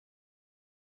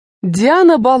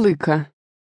Диана Балыко.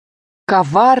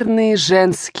 Коварные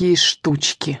женские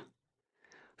штучки.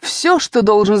 Все, что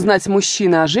должен знать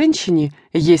мужчина о женщине,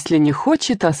 если не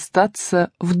хочет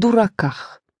остаться в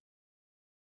дураках.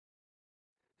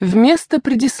 Вместо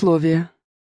предисловия.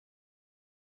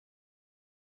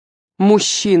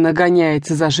 Мужчина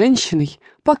гоняется за женщиной,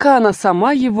 пока она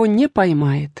сама его не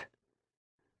поймает.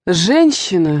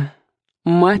 Женщина —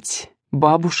 мать,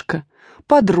 бабушка,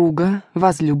 подруга,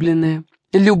 возлюбленная,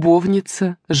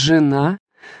 любовница, жена,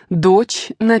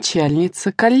 дочь,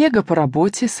 начальница, коллега по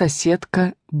работе,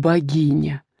 соседка,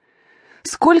 богиня.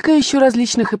 Сколько еще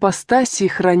различных ипостасей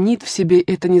хранит в себе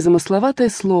это незамысловатое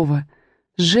слово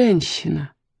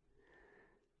 «женщина».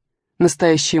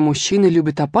 Настоящие мужчины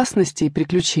любят опасности и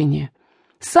приключения.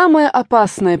 Самое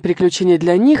опасное приключение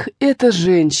для них — это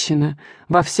женщина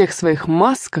во всех своих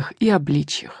масках и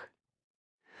обличьях.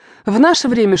 В наше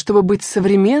время, чтобы быть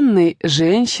современной,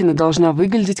 женщина должна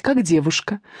выглядеть как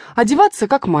девушка, одеваться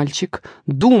как мальчик,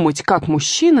 думать как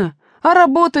мужчина, а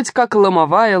работать как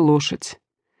ломовая лошадь.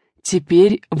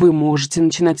 Теперь вы можете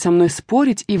начинать со мной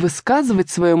спорить и высказывать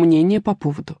свое мнение по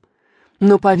поводу.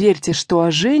 Но поверьте, что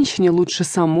о женщине лучше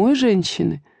самой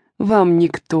женщины вам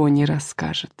никто не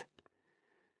расскажет.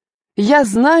 Я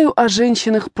знаю о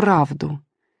женщинах правду,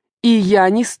 и я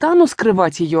не стану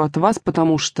скрывать ее от вас,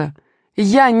 потому что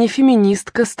я не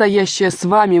феминистка, стоящая с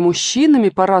вами, мужчинами,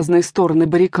 по разные стороны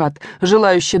баррикад,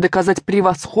 желающая доказать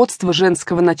превосходство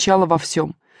женского начала во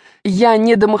всем. Я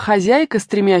не домохозяйка,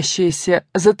 стремящаяся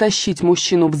затащить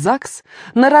мужчину в ЗАГС,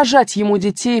 нарожать ему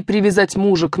детей, привязать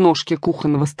мужа к ножке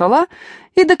кухонного стола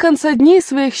и до конца дней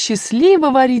своих счастливо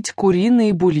варить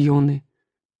куриные бульоны.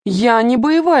 Я не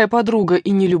боевая подруга и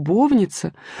не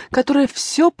любовница, которая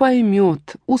все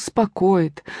поймет,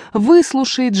 успокоит,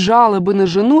 выслушает жалобы на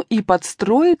жену и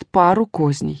подстроит пару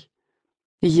козней.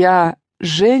 Я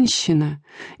женщина,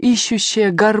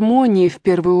 ищущая гармонии в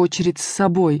первую очередь с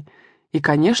собой и,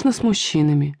 конечно, с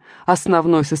мужчинами,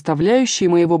 основной составляющей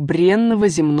моего бренного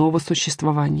земного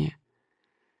существования.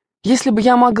 Если бы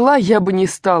я могла, я бы не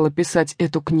стала писать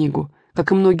эту книгу,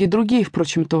 как и многие другие,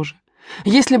 впрочем, тоже.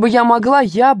 Если бы я могла,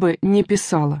 я бы не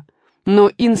писала.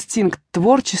 Но инстинкт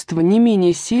творчества не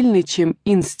менее сильный, чем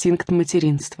инстинкт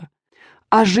материнства.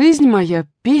 А жизнь моя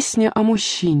 — песня о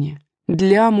мужчине,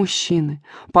 для мужчины,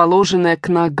 положенная к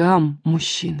ногам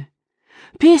мужчины.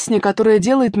 Песня, которая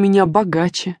делает меня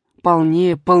богаче,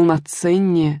 полнее,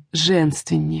 полноценнее,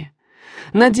 женственнее.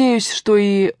 Надеюсь, что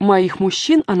и моих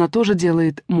мужчин она тоже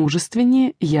делает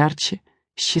мужественнее, ярче,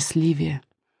 счастливее.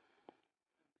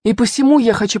 И посему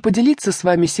я хочу поделиться с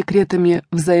вами секретами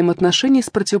взаимоотношений с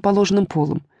противоположным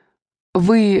полом.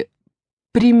 Вы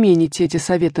примените эти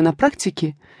советы на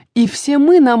практике, и все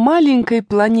мы на маленькой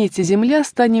планете Земля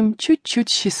станем чуть-чуть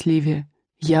счастливее.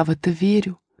 Я в это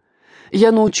верю.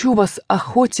 Я научу вас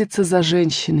охотиться за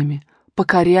женщинами,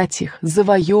 покорять их,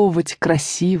 завоевывать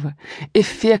красиво,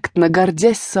 эффектно,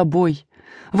 гордясь собой,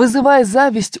 вызывая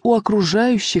зависть у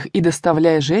окружающих и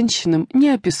доставляя женщинам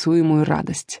неописуемую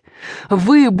радость.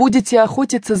 Вы будете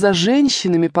охотиться за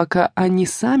женщинами, пока они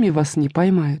сами вас не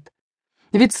поймают.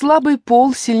 Ведь слабый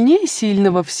пол сильнее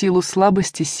сильного в силу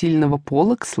слабости сильного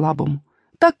пола к слабому.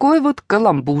 Такой вот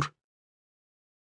каламбур.